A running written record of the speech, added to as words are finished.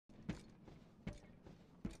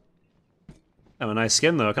have a nice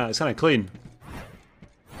skin though. It's kind of clean.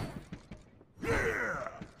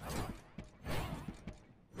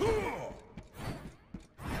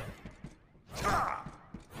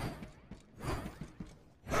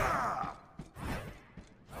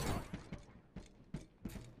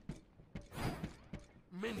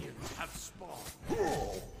 Minions have spawned.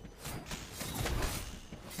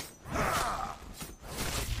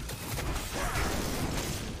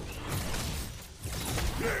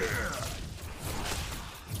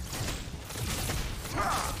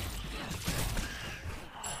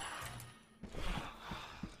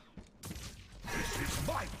 This is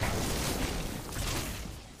my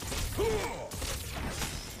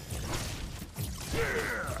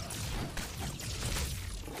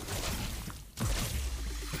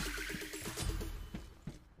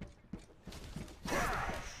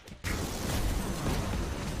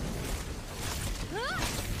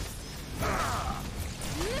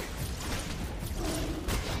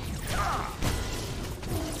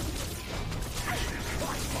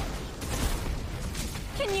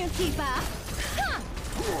Can you keep up?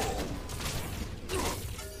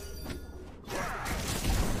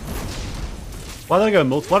 Why did I go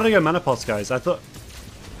multi? Why did I go mana pots, guys? I thought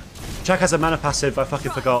Chaac has a mana passive. I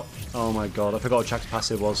fucking forgot. Oh my god, I forgot what Chaac's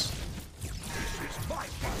passive was.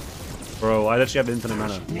 Bro, I literally have infinite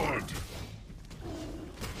mana.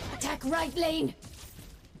 Attack right lane.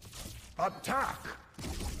 attack.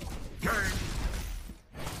 Game.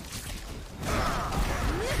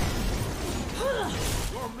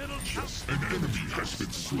 Your middle house. An enemy has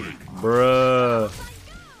been slain. Bruh.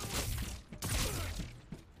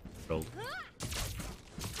 Rolled.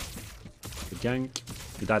 The gank.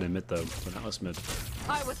 He died in mid though, but that was mid.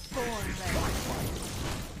 I was born ready.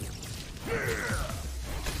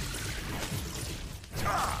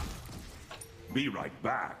 Be right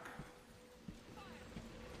back.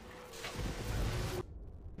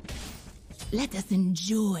 Let us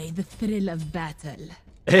enjoy the thrill of battle.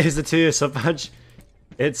 Here's the 2-year sub badge.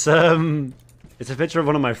 It's a picture of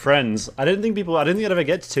one of my friends. I didn't think I'd ever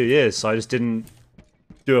get to 2 years, so I just didn't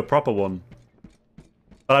do a proper one.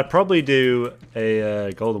 But I'd probably do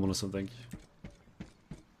a golden one or something.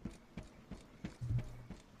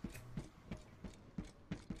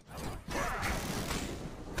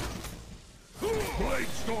 Blade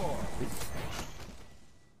storm.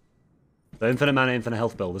 The infinite mana, infinite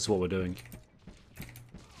health build. This is what we're doing.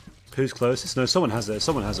 Who's closest? No, someone has it.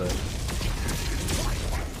 Someone has it.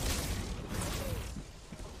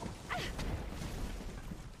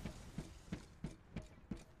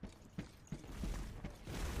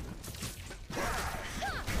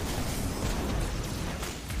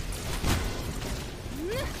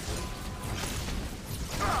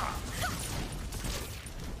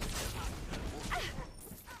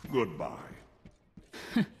 Goodbye.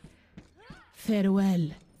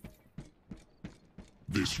 Farewell.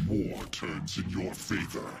 This war turns in your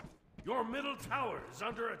favor. Your middle tower is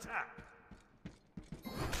under attack.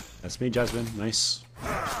 That's me, Jasmine. Nice.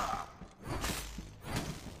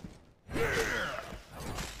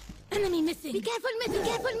 Enemy missing. Be careful middle. Be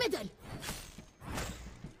careful middle.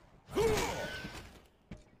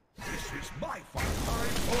 This is my fight. My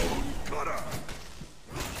own cutter.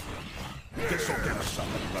 This'll get us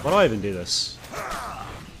something. Why do I even do this?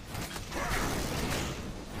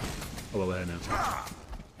 Oh, well, we're here now.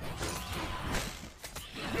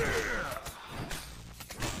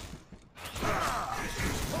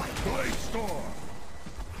 Blade storm.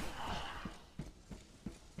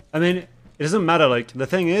 I mean, it doesn't matter. Like, the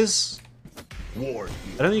thing is, Ward.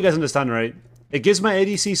 I don't think you guys understand, right? It gives my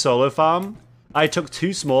ADC solo farm. I took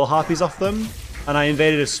 2 small harpies off them, and I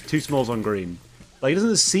invaded 2 smalls on green. Like, it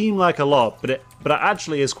doesn't seem like a lot, but it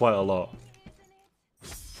actually is quite a lot.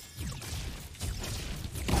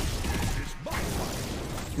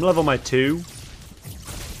 I'm level my 2.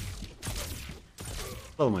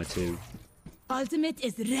 Level my 2. Ultimate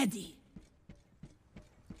is ready.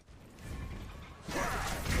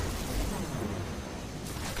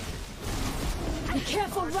 Be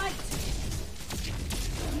careful right.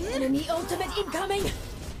 Enemy ultimate incoming.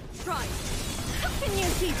 Try. Can you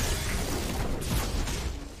keep?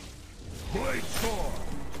 Blade storm.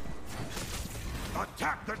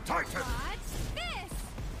 Attack the Titan. What's this?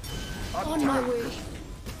 Attack. On my way.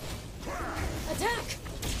 Attack.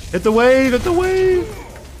 Hit the wave! Hit the wave!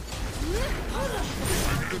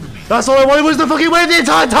 That's all I wanted was the fucking wave the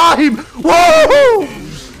entire time! Whoa!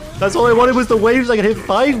 That's all I wanted was the waves. I could hit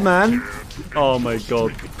 5, man. Oh my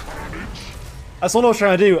god. That's all I was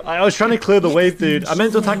trying to do. I was trying to clear the wave, dude. I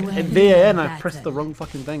meant to attack VAN. I pressed the wrong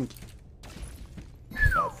fucking thing.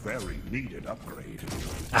 A very needed upgrade.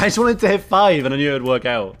 I just wanted to hit 5 and I knew it would work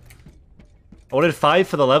out. I wanted 5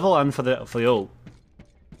 for the level and for the ult.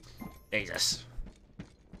 Jesus.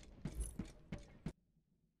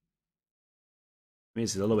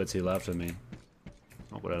 Means he's a little bit too loud for me.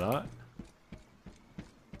 Not good at that.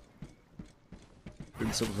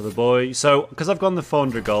 Doing something for the boy. So, because I've gone the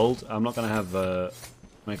 400 gold, I'm not going to have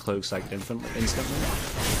my cloak stacked instantly.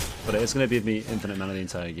 But it is going to give me infinite mana the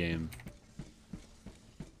entire game.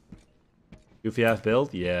 Goofy half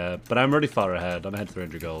build? Yeah, but I'm really far ahead. I'm ahead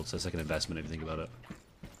 300 gold, so it's like an investment if you think about it.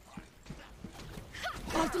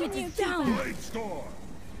 Ultimate is down. Great score.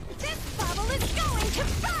 This bubble is going to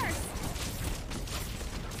burst.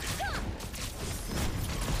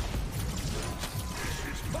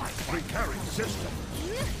 Is my recurring system.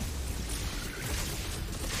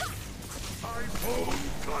 Typhoon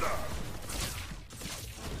cutter.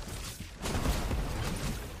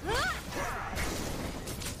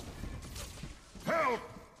 Help!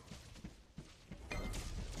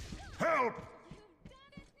 Help!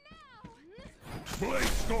 Blade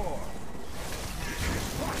storm.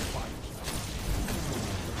 Fight.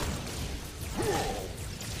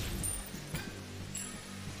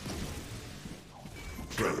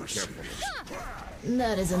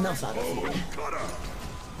 That is enough out of you. Cutter.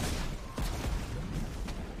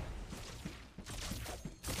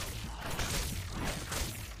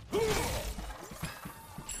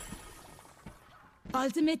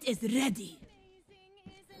 Ultimate is ready.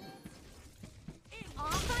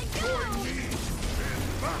 Off I go.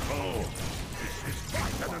 Battle. This is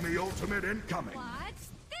fight. Enemy ultimate incoming. What's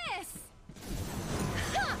this?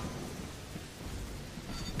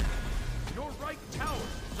 Your right tower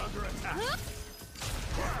is under attack.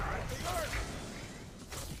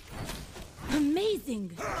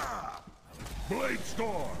 Amazing. Blade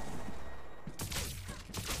storm.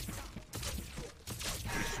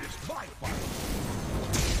 This is my fight.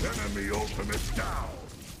 Enemy ultimate down.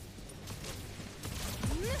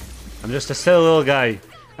 I'm just a silly little guy.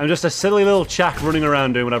 I'm just a silly little Chaac running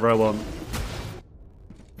around doing whatever I want.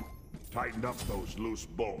 Tighten up those loose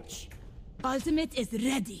bolts. Ultimate is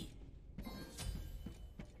ready.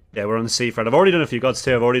 Yeah, we're on the sea thread. I've already done a few gods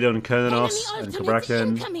too. I've already done Enemy Kernos and ultimate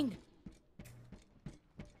Kabrakan. incoming.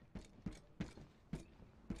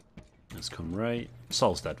 Let's come right.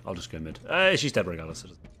 Sol's dead. I'll just go mid. She's dead regardless.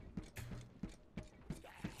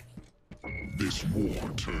 This war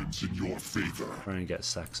turns in your favor. Try and get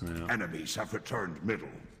sacks now. Enemies have returned middle.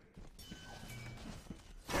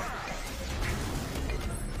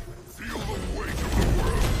 Feel the weight of the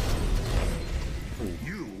world.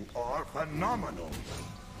 You are phenomenal.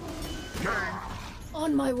 Gang,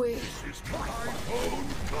 On my way. this is my own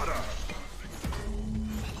cutter.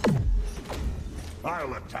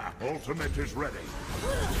 I'll attack. Ultimate is ready.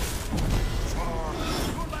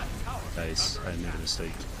 Nice. I made a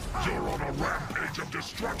mistake. You're on a rampage of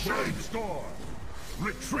destruction. Blade storm.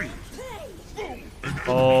 Retreat.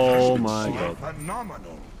 Oh my god.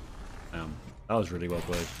 Phenomenal. That was really well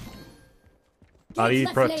played. How do you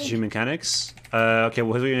practice your mechanics? Okay,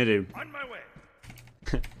 well, here's what you're gonna do. On my way.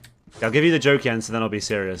 I'll give you the joke answer, then I'll be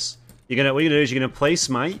serious. What you're gonna do is you're gonna play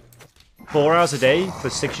Smite 4 hours a day for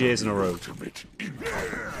 6 years in a row.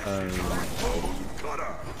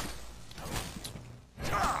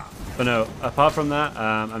 But no, apart from that,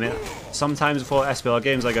 I mean, sometimes before SPL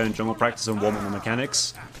games I go in jungle practice and warm up my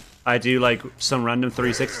mechanics. I do like some random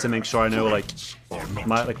 360 to make sure I know like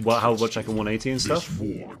how much I can 180 and stuff.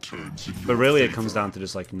 War turns in But really it comes down to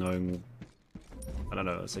just like knowing, I don't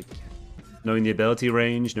know, it's like knowing the ability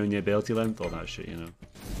range, knowing the ability length, all that shit, you know.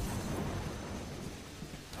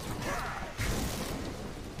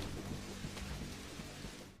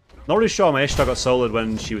 Not really sure my Ishtar got soloed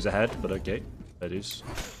when she was ahead, but okay, that is.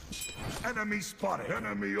 Enemy spotted.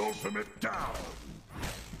 Enemy ultimate down.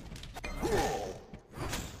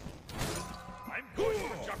 I'm going to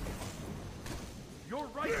the jungle. Your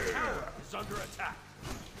right tower is under attack.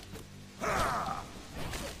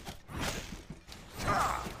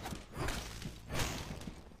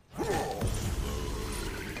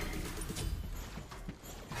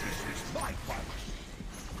 This is my fight.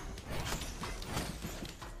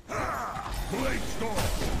 Blade storm.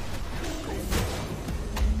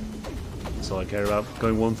 That's all I care about.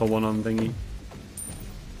 Going 1-for-1 on thingy.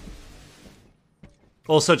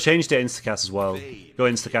 Also changed to Instacast as well. Go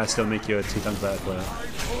Instacast, it'll make you a 2 times better player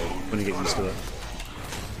when you get used to it.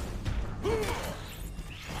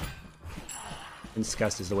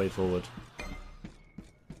 Instacast is the way forward.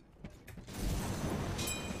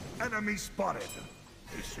 Enemy spotted.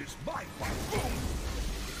 This is my fight. Boom.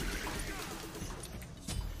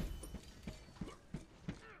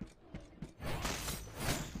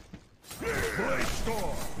 Blade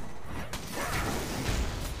storm.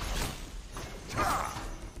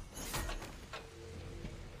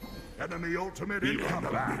 Enemy ultimate The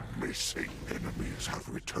incoming. enemy missing. Enemies have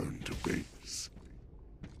returned to base.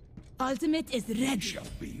 Ultimate is ready. Shall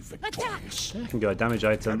be victorious. I can go a damage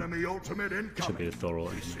item. Enemy ultimate incoming. Should be a Thor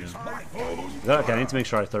ult. This is Yeah. my home. Is that okay? I need to make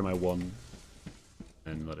sure I throw my one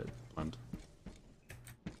and let it land.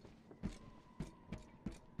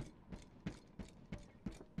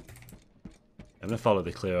 I'm gonna follow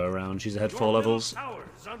the Cleo around. She's ahead 4 levels.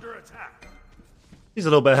 Towers under attack. He's a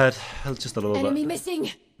little bit ahead. Just a little Enemy bit.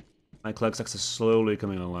 missing. My Clerks are slowly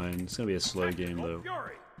coming online. It's gonna be a slow game though.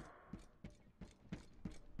 Fury.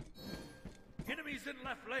 Enemies in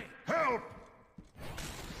left lane. Help!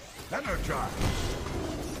 Energize.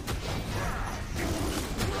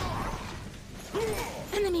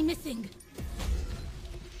 Enemy missing.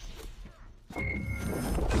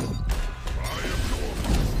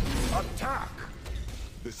 Attack!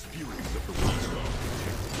 The spirits of the world.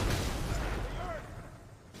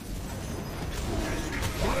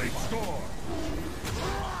 Blade storm.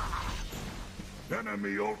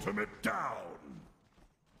 Enemy ultimate down.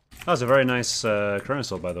 That was a very nice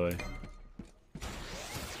Chrono by the way.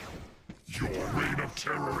 Your reign of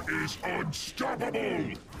terror is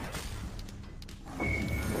unstoppable!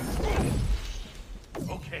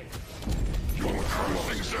 Okay. Your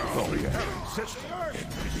closing down! System.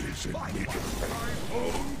 Enemies in need.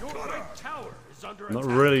 Your right tower is under I'm not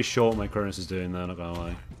attack. really sure what my Cronus is doing there, not gonna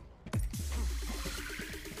lie.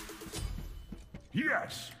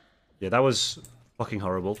 Yes. Yeah, that was fucking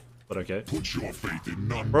horrible, but okay. Put your faith in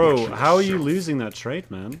none Bro, but how are you yourself. losing that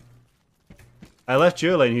trade, man? I left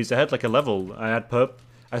your lane, who's ahead like a level. I had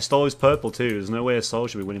I stole his purple too. There's no way a soul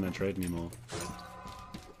should be winning that trade anymore.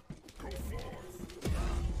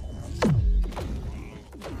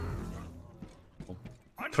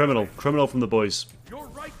 Criminal from the boys. Your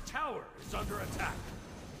right tower is under attack.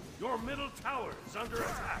 Your middle tower is under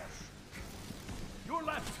attack. Your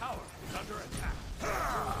left tower is under attack.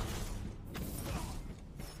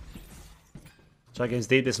 Chaac against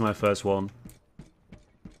deep, this is my first one.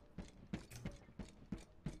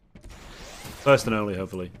 First and only,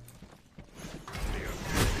 hopefully.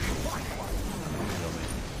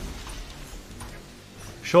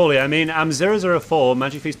 Surely, I mean, I'm 004,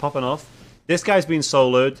 Magic Feast popping off. This guy's been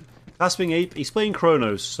soloed. Clasping Ape, he's playing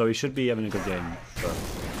Chronos, so he should be having a good game. But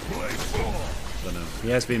I don't know. He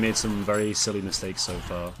has been made some very silly mistakes so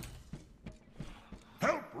far.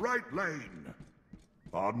 Help right lane.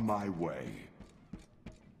 On my way.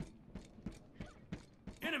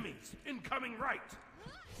 Enemies incoming right.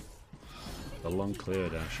 A long clear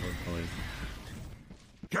dash, hopefully.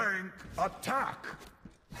 Gank attack.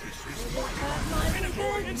 This is my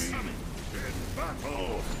enemy incoming. In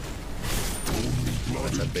battle.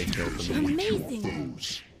 That's a big kill for me. Amazing.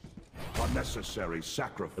 Foes. Unnecessary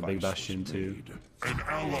sacrifice. The big bastion too. An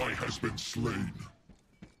ally has been slain.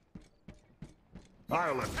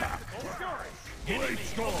 I'll attack. Blade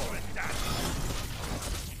storm.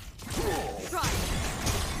 Try.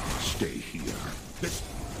 Stay here. This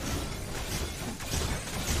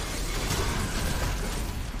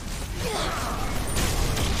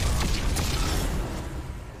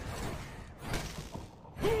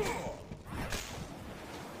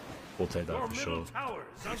We'll take that your for middle sure. tower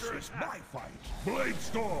is under attack. My fight. Blade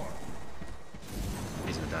storm.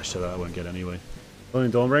 He's gonna dash to that, I won't get anyway. Only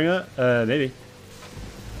Dawnbringer? Maybe.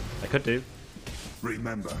 I could do.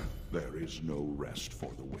 Remember, there is no rest for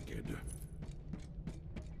the wicked.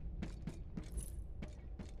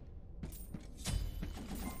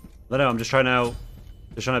 I don't know, I'm just trying to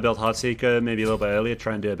build Heartseeker maybe a little bit earlier,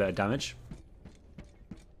 try and do a bit of damage.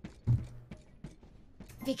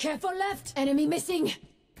 Be careful left. Enemy missing.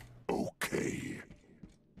 Okay.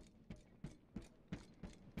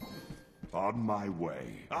 On my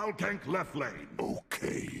way. I'll gank left lane.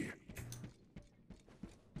 Okay.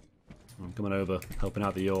 I'm coming over, helping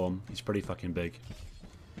out the Yorm. He's pretty fucking big.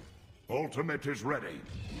 Ultimate is ready.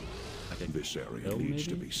 Okay. This area Kill, needs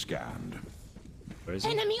to maybe? be scanned. Where is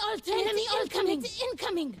he? Enemy ultimate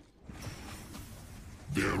incoming.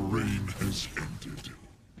 Their reign has ended.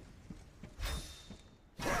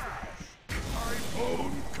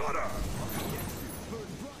 Bone cutter.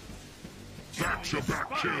 Back-to-back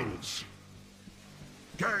kills.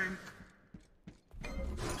 Gank.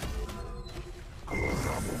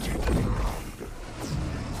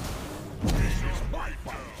 This is my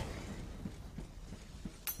fight.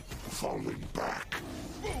 Falling back.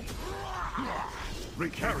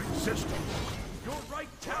 Recarrying system. Your right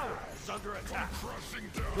tower is under attack.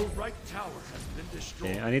 Your right tower has been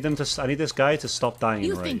destroyed. Yeah, I need this guy to stop dying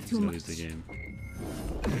You right. think He's too gonna lose much. the game.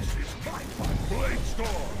 This is my fight. Blade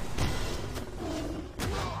storm.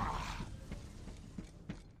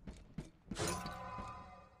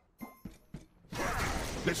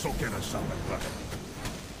 This'll get us up and running.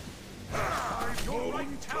 Your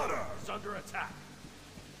right tower is under attack.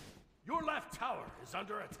 Your left tower is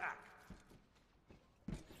under attack.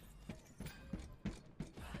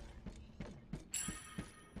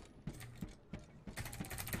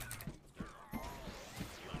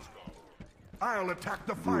 I'll attack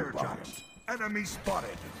the fire giant. Enemy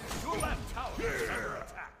spotted. Your left tower is under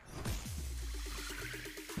attack.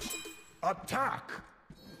 Attack!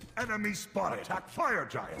 Enemy spotted. Attack fire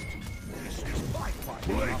giant. This is my fight.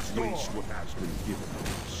 Blade waste what has been given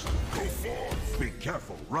us. Go forth. Be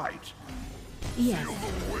careful, right? Yes. Feel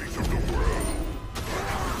the weight of the world.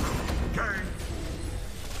 Gang.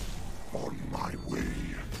 On my way.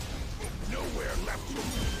 Nowhere left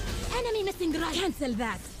to Enemy missing right. Cancel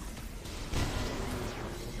that.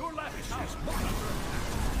 Your left tower is under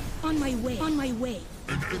attack. On my way. On my way.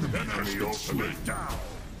 Enemy ultimate down.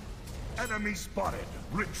 Enemy spotted.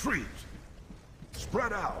 Retreat.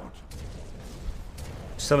 Spread out.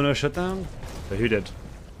 7-0 shutdown? So who did?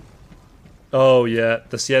 Oh yeah,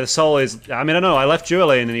 the soul is. I mean, I don't know. I left Jewel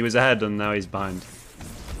lane and he was ahead, and now he's behind.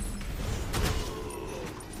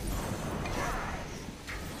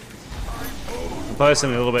 I'm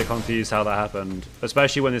personally a little bit confused how that happened,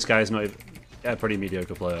 especially when this guy's not even a pretty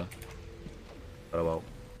mediocre player. Oh well,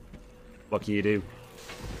 what can you do?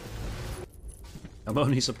 I'm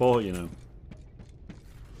only support, you know.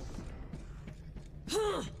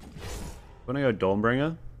 Wanna go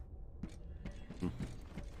Dawnbringer?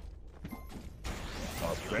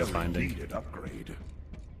 Needed upgrade.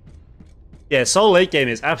 Yeah, Soul late game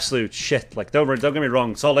is absolute shit. Like, don't get me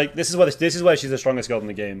wrong. Soul late. This is where she's the strongest god in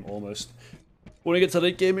the game, almost. When you get to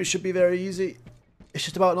late game, it should be very easy. It's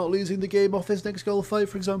just about not losing the game off his next goal fight,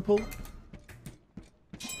 for example.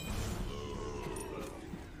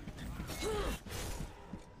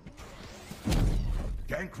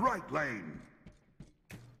 Gank right lane.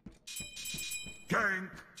 Gank.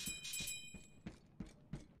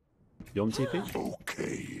 You on TP?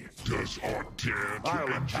 Okay. Does Art dare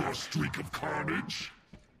to end your streak of carnage?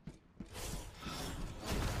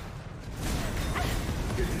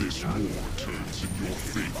 This war turns in your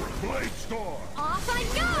favor. Blade Storm. Off I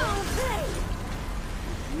go!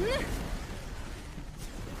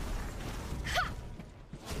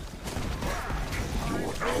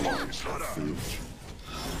 Your allies have failed you.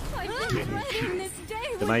 I've been dreading this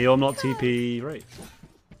day. Did my Yom not TP right?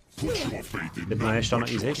 Put your faith in Did my nothing Ashton not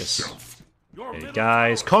but use Aegis? yourself. Your Hey middle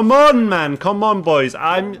guys, tower come on man, come on boys.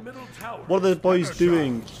 Your middle tower What are the boys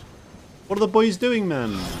doing? What are the boys doing,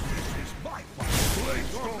 man? This is my fight. Blade Your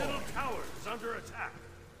Storm. middle tower is under attack.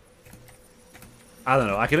 I don't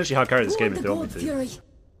know. I can actually hard carry this game if The they want gold me to. fury.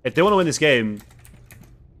 If they want to win this game,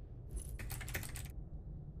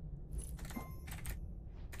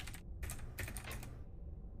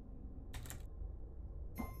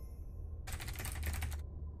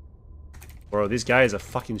 bro, these guys are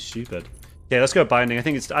fucking stupid. Okay, let's go binding. I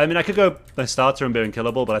think it's. I mean, I could go my starter and be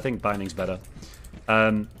unkillable, but I think binding's better.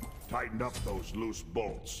 Tighten up those loose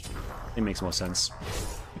bolts. It makes more sense.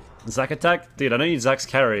 Zac attack, dude. I don't need Zac's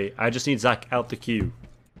carry. I just need Zac out the queue.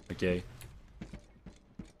 Okay.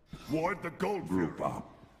 Ward the gold group up.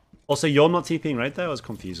 Also, you're not TPing right there. I was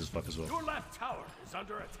confused as fuck as well. Your left tower is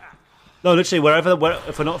under attack. No, literally,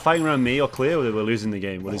 if we're not fighting around me or clear, we're losing the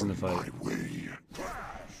game. We're losing the fight. My way.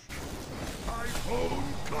 Typhoon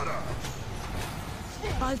Cutter.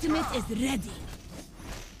 Ultimate is ready.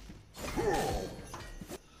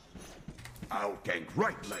 I'll gank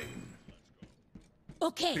right lane. Be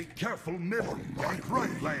Okay. careful middle. Gank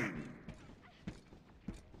right lane.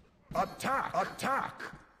 Attack! Attack!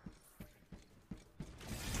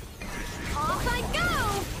 Off I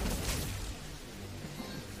go!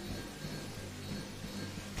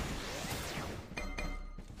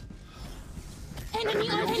 Enemy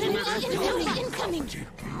ultimate incoming.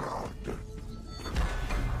 Blood.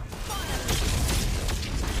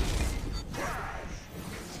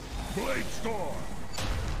 Blade Storm.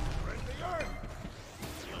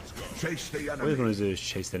 Chase the What enemy. we're going to do is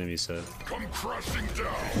chase the enemies, so. Come crashing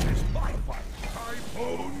down. It's my fight.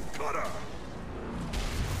 Typhoon Cutter.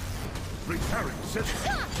 Repairing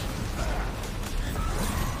system.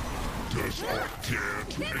 Does Art dare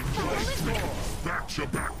to end your streak of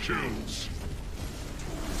back-to-back kills?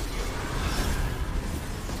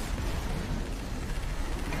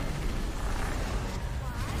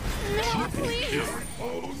 No, please!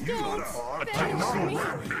 Another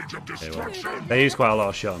rampage of Okay, well, destruction. they use quite a lot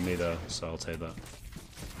of shit on me, though, so I'll take that.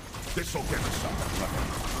 This'll get us up.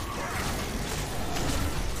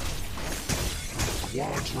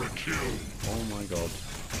 Quadra kill. Oh my god.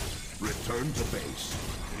 Return to base.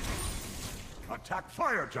 Attack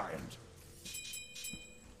fire giant.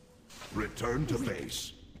 Return to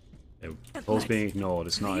base. Ball's being ignored.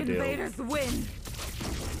 It's not ideal. Invaders win.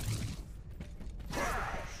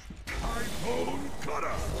 Typhoon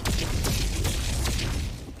cutter.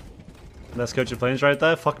 Best coach of planes right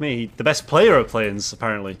there. Fuck me. The best player of planes,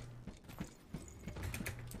 apparently.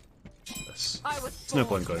 Yes. There's no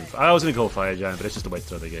point going. I was gonna call Fire Giant, but it's just a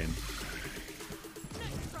waste of the game.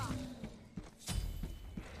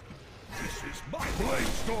 This is my blade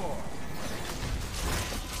storm.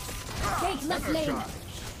 Take left lane.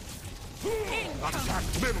 Attack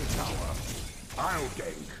middle tower. I'll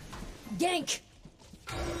gank. Gank.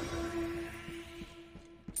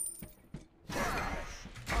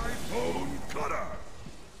 Typhoon cutter.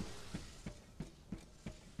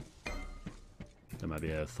 There might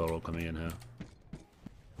be a Thorold coming in here.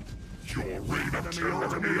 Your reign of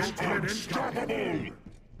terror is unstoppable.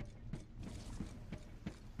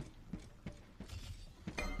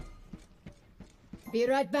 Be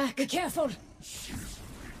right back. Be careful. This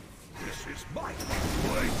is my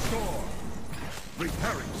blade storm.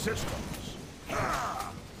 Repairing systems.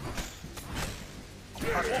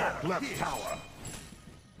 Attack left tower.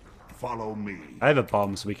 Follow me. I have a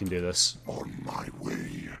bomb, so we can do this. On my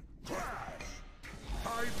way.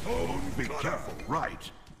 Typhoon, be careful,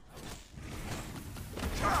 right?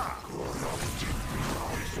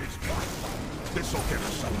 This'll get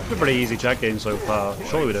us some. It's a pretty easy Chaac game so far.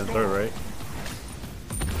 Surely we didn't throw, right?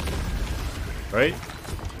 Right?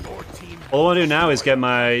 All I want to do now is get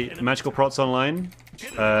my magical prots online.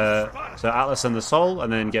 So Atlas and the Soul,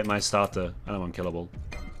 and then get my starter, and I'm unkillable.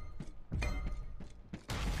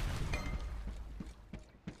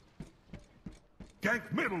 Gank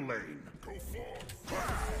middle lane. Go forth.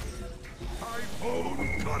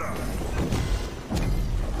 Typhoon cutter.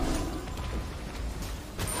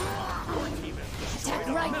 Attack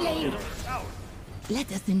right lane.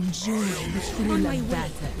 Let us enjoy the thrill of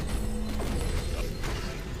battle.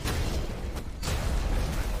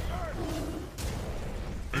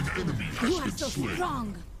 An enemy You are so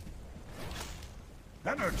strong.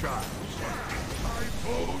 Energize.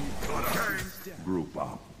 Typhoon cutter. Gank. Group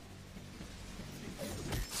up.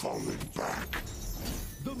 Falling back.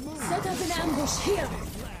 Set up an ambush here.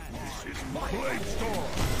 This is my blade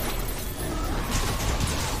storm.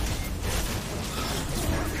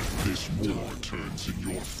 This war turns in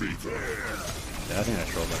your favor. Yeah, I think I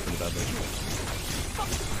trolled that pretty badly.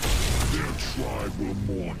 Their tribe will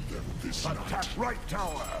mourn them this night. Attack right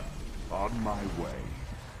tower. On my way.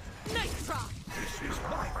 Nice try. This is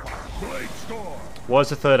my blade storm. What's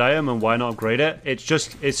the third item, and why not upgrade it?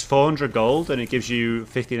 It's 400 gold, and it gives you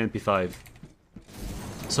 15 MP5.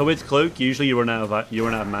 So with Cloak, usually you run out of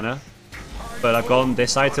mana, but I've gotten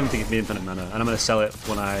this item to give me infinite mana, and I'm gonna sell it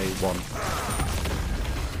when I want.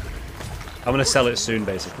 I'm gonna sell it soon,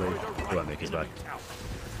 basically. He won't make his back.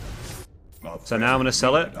 So now I'm gonna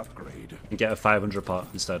sell it and get a 500 pot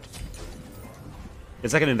instead.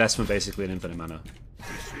 It's like an investment, basically, in infinite mana.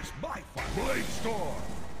 This is my blade storm.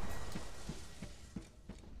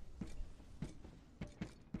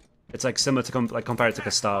 It's like similar to compare it to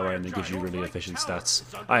Kastara, and it gives you really efficient stats.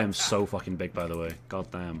 I am so fucking big, by the way. God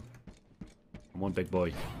damn. I'm one big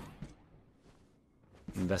boy.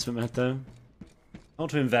 Investment minute though. I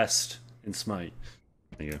want to invest in Smite.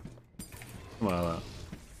 There you go. Something like that.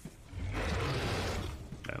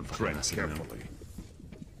 Yeah, I'm fucking messing now.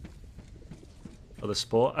 Other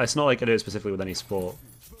sport? It's not like I do it specifically with any sport.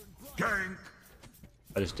 Gank.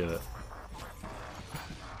 I just do it.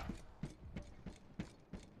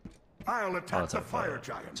 I'll attack, I'll attack the fire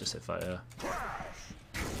giant. Just hit fire.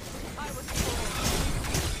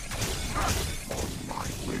 On my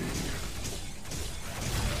way.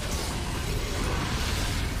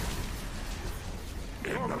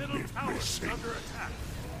 Your middle Enemy tower is missing. under attack.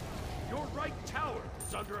 Your right tower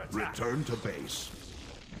is under attack. Return to base.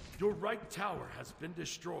 Your right tower has been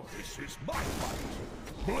destroyed. This is my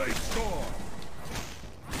fight. Blade storm.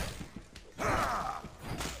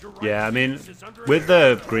 Your right Yeah, I mean, base is under with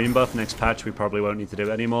attack. the green buff next patch, we probably won't need to do it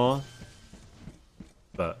anymore.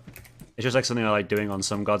 But it's just like something I like doing on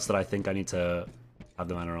some gods that I think I need to have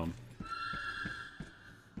the mana on.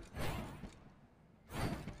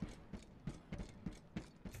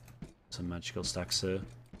 Some magical stacks here.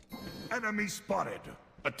 Enemy spotted.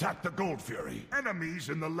 Attack the Gold Fury. Enemies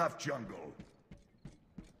in the left jungle.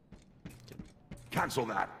 Cancel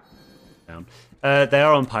that. Down. They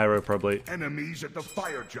are on Pyro, probably. Enemies at the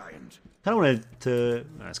fire giant. Kind of wanted to...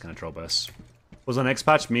 Nah, it's kind of troll bus. Was the next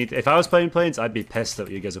patch me? If I was playing planes, I'd be pissed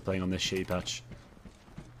that you guys are playing on this shitty patch.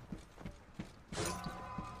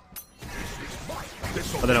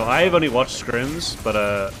 I don't know, I've only watched scrims, but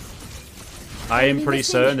I am pretty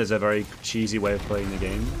certain there's a very cheesy way of playing the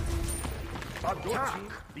game. Attack!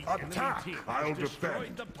 The enemy Attack! team I'll has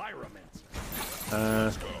destroyed defend. the pyromancer.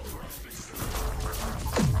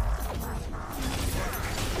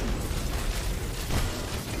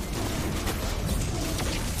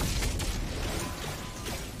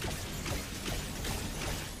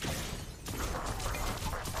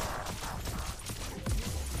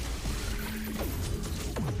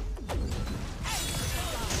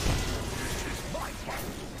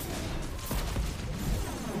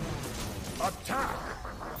 Attack!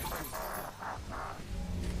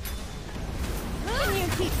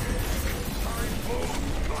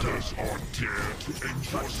 Does or dare to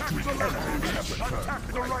enter Attack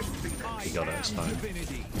the right Phoenix. He got it, it's fine.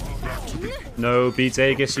 No beats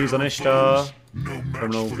Aegis used on Ishtar.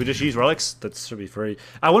 Criminal. We just use relics. That should be free.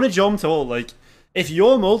 I wanted Jom to ult, like, if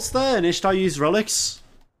your ult's there and Ishtar used relics.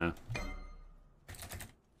 No.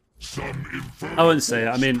 I wouldn't say it.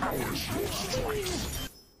 I mean,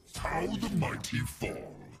 How the mighty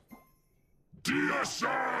fall.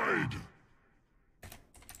 Deicide!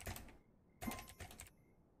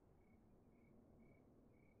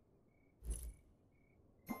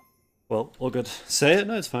 well, all good. Say it?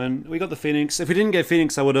 No, it's fine. We got the Phoenix. If we didn't get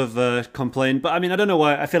Phoenix, I would have complained. But I mean, I don't know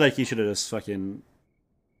why. I feel like he should have just fucking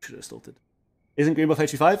should have stilted. Isn't green buff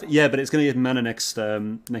HP5? Yeah, but it's gonna give mana next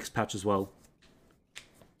next patch as well.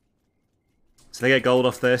 So they get gold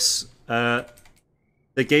off this.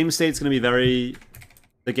 The game state's gonna be very.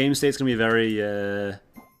 The game state's gonna be very.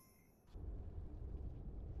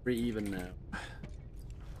 Very even now.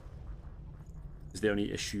 Is the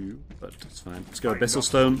only issue, but it's fine. Let's go Abyssal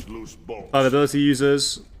Stone. 5 ability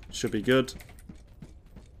users should be good.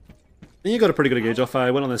 And you got a pretty good gauge off.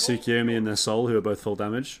 I went on the Tsukiyomi and the Soul, who are both full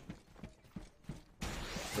damage.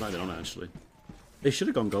 But I don't know actually. They should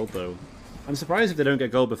have gone gold though. I'm surprised if they don't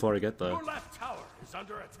get gold before I get there. Your left tower is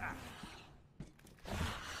under attack.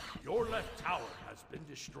 Your left tower has been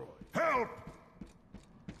destroyed. Help!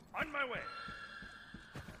 On my way.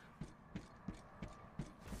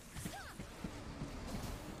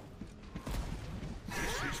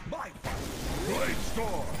 This is my fight. Blade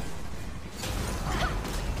Storm!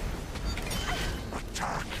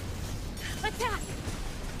 Attack! Attack!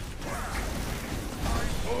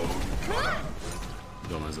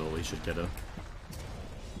 Don't as all he should get her.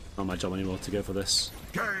 Not my job anymore to go for this.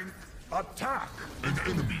 Gang! Attack! An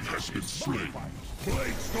enemy has been slain.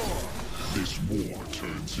 Blade Storm! This war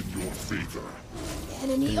turns in your favor.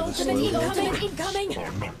 Enemy ultimate Incoming!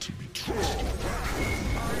 Are not to be trusted.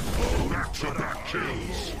 Back-to-back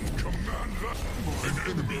kills. Commander!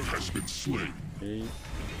 An enemy has been slain. Okay.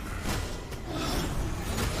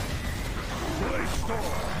 Blade Storm!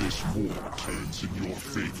 This war turns in your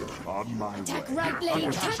favor. On my Attack way. right lane.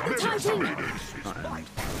 Attack the Titan.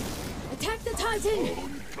 Attack the Titan.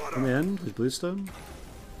 In the end, with Bluestone.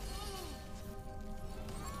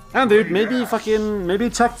 And dude, maybe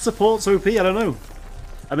Chaac supports OP, I don't know.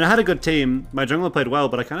 I mean, I had a good team. My jungler played well,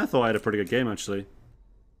 but I kind of thought I had a pretty good game, actually.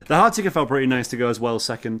 The Heartseeker felt pretty nice to go as well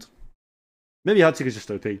second. Maybe Heartseeker's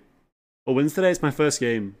just OP. Or wins today, it's my first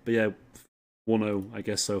game. But yeah, 1-0, I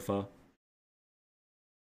guess, so far.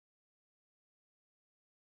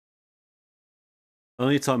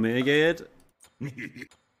 Only top mitigated?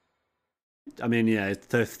 I mean, yeah, it's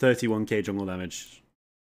 31k jungle damage.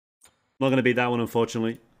 Not going to beat that one,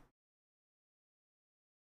 unfortunately.